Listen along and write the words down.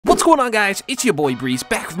What's going on, guys? It's your boy Breeze,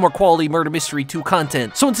 back with more quality Murder Mystery 2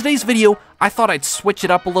 content. So in today's video, I thought I'd switch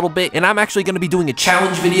it up a little bit, and I'm actually going to be doing a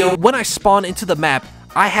challenge video. When I spawn into the map,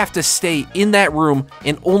 I have to stay in that room,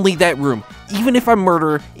 and only that room. Even if I'm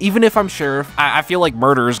murderer, even if I'm sheriff, I feel like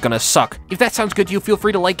murder is gonna suck. If that sounds good to you, feel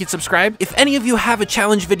free to like and subscribe. If any of you have a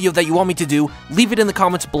challenge video that you want me to do, leave it in the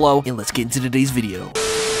comments below, and let's get into today's video.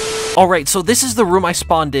 Alright, so this is the room I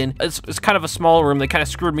spawned in. It's kind of a small room that kind of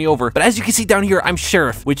screwed me over. But as you can see down here, I'm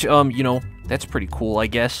sheriff, which, you know, that's pretty cool, I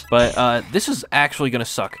guess. But, this is actually gonna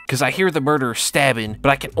suck, because I hear the murderer stabbing, but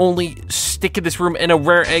I can only stick in this room and a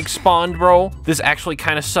rare egg spawned, bro. This actually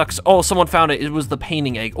kind of sucks. Oh, someone found it. It was the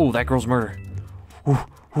painting egg. Oh, that girl's murder. Ooh,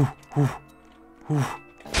 ooh, ooh, ooh.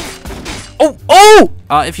 Oh!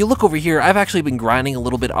 If you look over here, I've actually been grinding a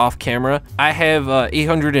little bit off camera. I have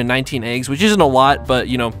 819 eggs, which isn't a lot, but,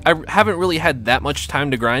 you know, I haven't really had that much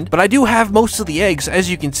time to grind. But I do have most of the eggs. As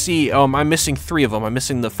you can see, I'm missing 3 of them. I'm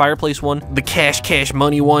missing the fireplace one, the cash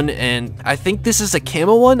money one, and I think this is a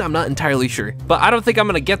camo one. I'm not entirely sure. But I don't think I'm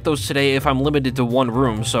gonna get those today if I'm limited to 1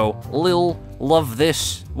 room, so Lil love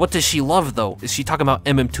this. What does she love, though? Is she talking about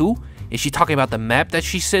MM2? Is she talking about the map that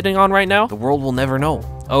she's sitting on right now? The world will never know.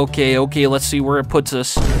 Okay, let's see where it puts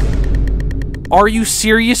us. Are you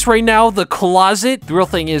serious right now? The closet? The real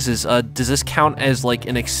thing is does this count as like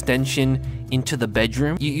an extension into the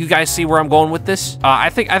bedroom? You guys see where I'm going with this? I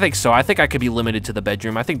think so. I think I could be limited to the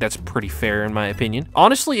bedroom. I think that's pretty fair in my opinion.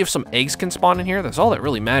 Honestly, if some eggs can spawn in here, that's all that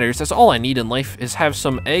really matters. That's all I need in life is have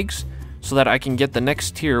some eggs, so that I can get the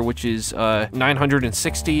next tier, which is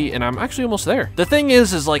 960, and I'm actually almost there. The thing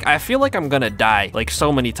is like, I feel like I'm gonna die, like,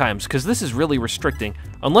 so many times, because this is really restricting.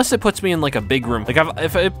 Unless it puts me in, like, a big room. Like,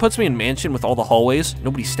 if it puts me in mansion with all the hallways,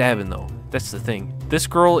 nobody's stabbing, though. That's the thing. This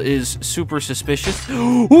girl is super suspicious.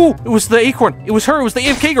 Ooh, it was the acorn. It was her. It was the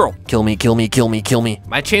AFK girl. Kill me, kill me, kill me, kill me.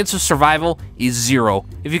 My chance of survival is 0.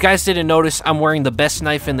 If you guys didn't notice, I'm wearing the best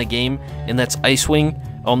knife in the game, and that's Icewing.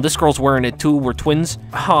 This girl's wearing it too. We're twins.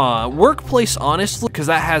 Workplace, honestly, because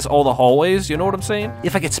that has all the hallways. You know what I'm saying?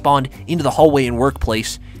 If I get spawned into the hallway in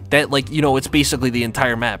workplace, that, like, you know, it's basically the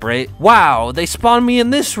entire map, right? Wow, they spawned me in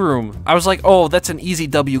this room. I was like, oh, that's an easy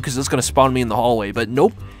W because it's gonna spawn me in the hallway, but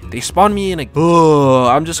nope. They spawned me in a...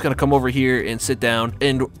 I'm just gonna come over here and sit down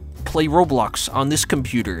and play Roblox on this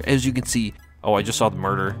computer, as you can see. Oh, I just saw the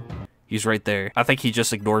murder. He's right there. I think he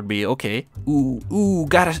just ignored me. Okay. Ooh,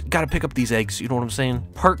 gotta pick up these eggs. You know what I'm saying?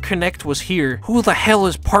 Park Connect was here. Who the hell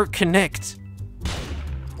is Park Connect?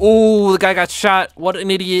 Oh, the guy got shot. What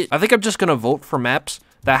an idiot. I think I'm just gonna vote for maps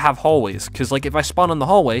that have hallways, because, like, if I spawn in the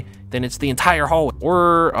hallway, then it's the entire hallway.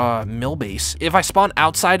 Or, mill base. If I spawn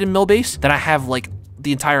outside in mill base, then I have, like,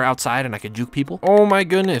 the entire outside and I could juke people. Oh my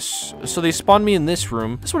goodness. So they spawned me in this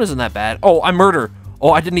room. This one isn't that bad. Oh, I'm murder.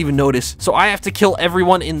 Oh, I didn't even notice. So I have to kill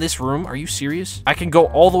everyone in this room. Are you serious? I can go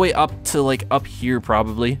all the way up to, like, up here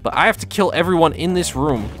probably, but I have to kill everyone in this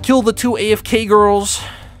room. Kill the 2 AFK girls.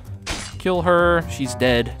 Kill her. She's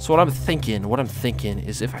dead. So what I'm thinking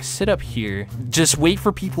is if I sit up here, just wait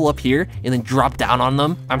for people up here and then drop down on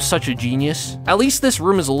them. I'm such a genius. At least this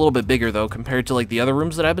room is a little bit bigger though, compared to like the other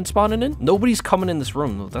rooms that I've been spawning in. Nobody's coming in this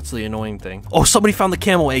room though. That's the annoying thing. Oh, somebody found the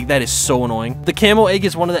camo egg. That is so annoying. The camo egg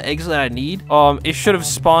is one of the eggs that I need. It should have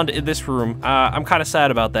spawned in this room. I'm kind of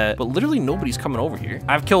sad about that, but literally nobody's coming over here.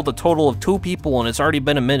 I've killed a total of 2 people and it's already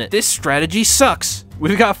been a minute. This strategy sucks.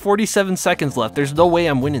 We've got 47 seconds left. There's no way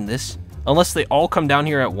I'm winning this. Unless they all come down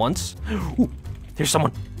here at once. Ooh, there's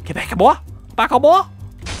someone. Get back, boy. Back, boy.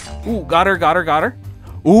 Ooh, got her.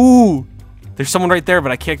 Ooh, there's someone right there,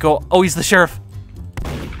 but I can't go. Oh, he's the sheriff.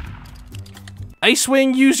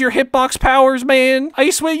 Icewing, use your hitbox powers, man.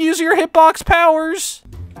 Icewing, use your hitbox powers.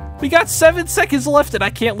 We got 7 seconds left, and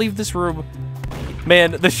I can't leave this room.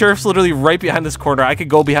 Man, the sheriff's literally right behind this corner. I could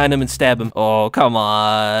go behind him and stab him. Oh, come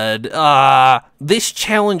on. This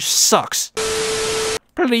challenge sucks.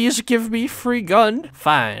 Please give me free gun.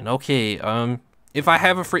 Fine, okay, if I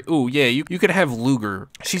have a free... Ooh, yeah, you could have Luger.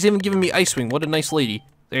 She's even giving me Icewing. What a nice lady.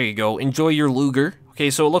 There you go. Enjoy your Luger. Okay,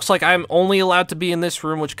 so it looks like I'm only allowed to be in this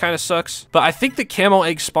room, which kind of sucks. But I think the camo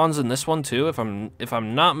egg spawns in this one too, if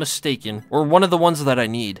I'm not mistaken. Or one of the ones that I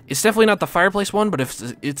need. It's definitely not the fireplace one, but if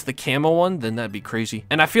it's the camo one, then that'd be crazy.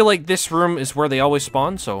 And I feel like this room is where they always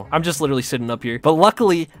spawn, so I'm just literally sitting up here. But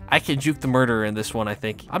luckily, I can juke the murderer in this one, I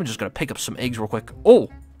think. I'm just gonna pick up some eggs real quick. Oh,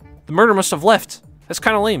 the murderer must have left. That's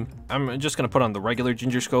kind of lame. I'm just gonna put on the regular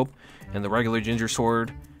ginger scope and the regular ginger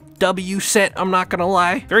sword. W set, I'm not gonna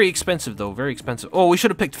lie. Very expensive though, very expensive. Oh, we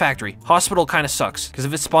should have picked factory. Hospital kind of sucks, because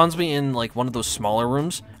if it spawns me in like one of those smaller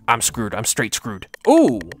rooms, I'm screwed. I'm straight screwed.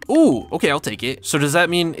 Ooh, ooh. Okay, I'll take it. So does that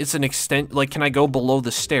mean it's an extent? Like, can I go below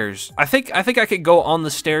the stairs? I think I could go on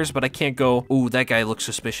the stairs, but I can't go. Ooh, that guy looks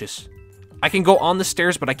suspicious. I can go on the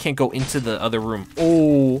stairs, but I can't go into the other room.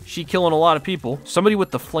 Oh, she killing a lot of people. Somebody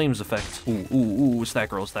with the flames effect. Ooh, ooh, ooh. It's that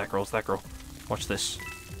girl. It's that girl. It's that girl. Watch this.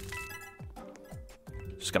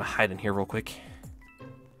 Just gonna hide in here real quick.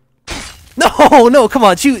 No, no, come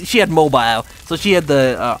on. She had mobile, so she had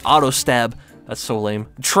the auto stab. That's so lame.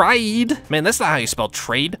 Trade. Man, that's not how you spell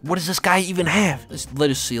trade. What does this guy even have? Let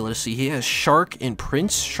us see. Let us see. He has Shark and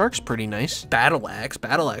Prince. Shark's pretty nice. Battle Axe.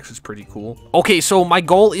 Battle Axe is pretty cool. Okay, so my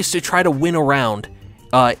goal is to try to win a round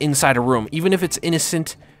inside a room. Even if it's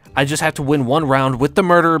innocent, I just have to win one round with the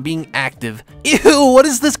murderer being active. Ew, what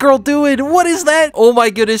is this girl doing? What is that? Oh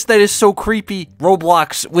my goodness, that is so creepy.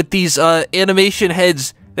 Roblox with these animation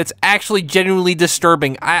heads. That's actually genuinely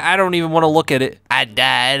disturbing. I don't even want to look at it. I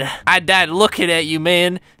died looking at you,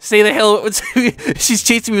 man. Stay the hell. She's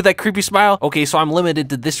chasing me with that creepy smile. Okay, so I'm limited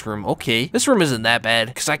to this room. Okay, this room isn't that bad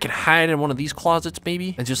because I can hide in one of these closets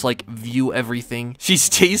maybe and just like view everything. She's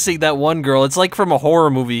chasing that one girl. It's like from a horror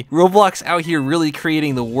movie. Roblox out here really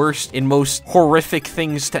creating the worst and most horrific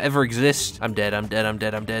things to ever exist. I'm dead. I'm dead. I'm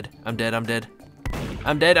dead. I'm dead. I'm dead. I'm dead.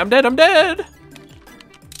 I'm dead. I'm dead. I'm dead.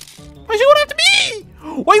 Why'd you go after me?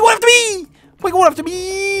 Why you going after me? Why you going after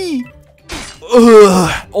me?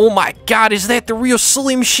 Ugh. Oh my god, is that the real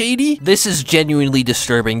Slim Shady? This is genuinely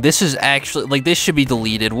disturbing. This is actually, like, this should be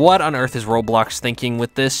deleted. What on earth is Roblox thinking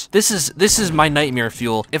with this? This is my nightmare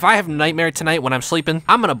fuel. If I have a nightmare tonight when I'm sleeping,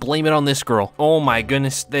 I'm gonna blame it on this girl. Oh my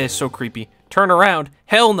goodness, that is so creepy. Turn around.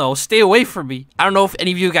 Hell no, stay away from me. I don't know if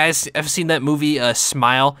any of you guys have seen that movie,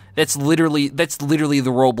 Smile. That's literally the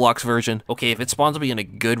Roblox version. Okay, if it spawns me in a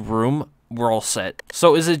good room, we're all set.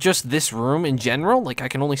 So is it just this room in general? Like I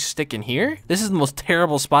can only stick in here? This is the most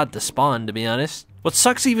terrible spot to spawn, to be honest. What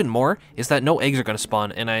sucks even more is that no eggs are gonna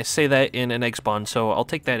spawn, and I say that in an egg spawn, so I'll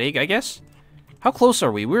take that egg, I guess. How close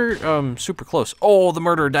are we? We're, super close. Oh, the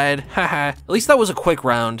murderer died. Haha. At least that was a quick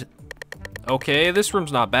round. Okay, this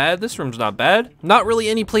room's not bad. This room's not bad. Not really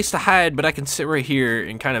any place to hide, but I can sit right here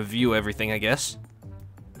and kind of view everything, I guess.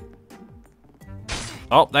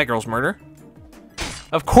 Oh, that girl's murder.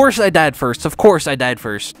 Of course I died first. Of course I died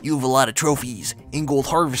first. You have a lot of trophies. Ingold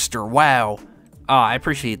Harvester. Wow. Ah, I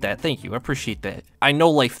appreciate that. Thank you. I appreciate that. I know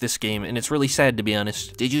life this game, and it's really sad to be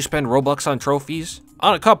honest. Did you spend Robux on trophies?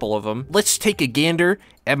 On a couple of them. Let's take a gander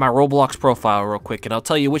at my Roblox profile real quick, and I'll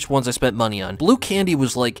tell you which ones I spent money on. Blue Candy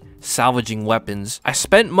was like salvaging weapons. I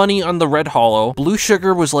spent money on the Red Hollow. Blue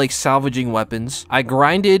Sugar was like salvaging weapons. I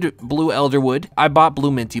grinded Blue Elderwood. I bought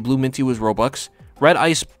Blue Minty. Blue Minty was Robux. Red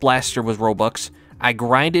Ice Blaster was Robux. I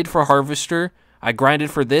grinded for Harvester. I grinded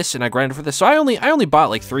for this, and I grinded for this. So I only bought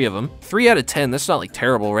like 3 of them. 3 out of 10. That's not like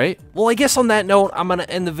terrible, right? Well, I guess on that note, I'm gonna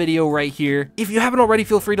end the video right here. If you haven't already,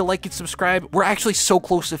 feel free to like and subscribe. We're actually so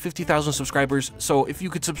close to 50,000 subscribers. So if you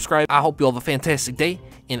could subscribe, I hope you all have a fantastic day.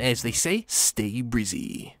 And as they say, stay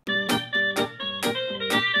breezy.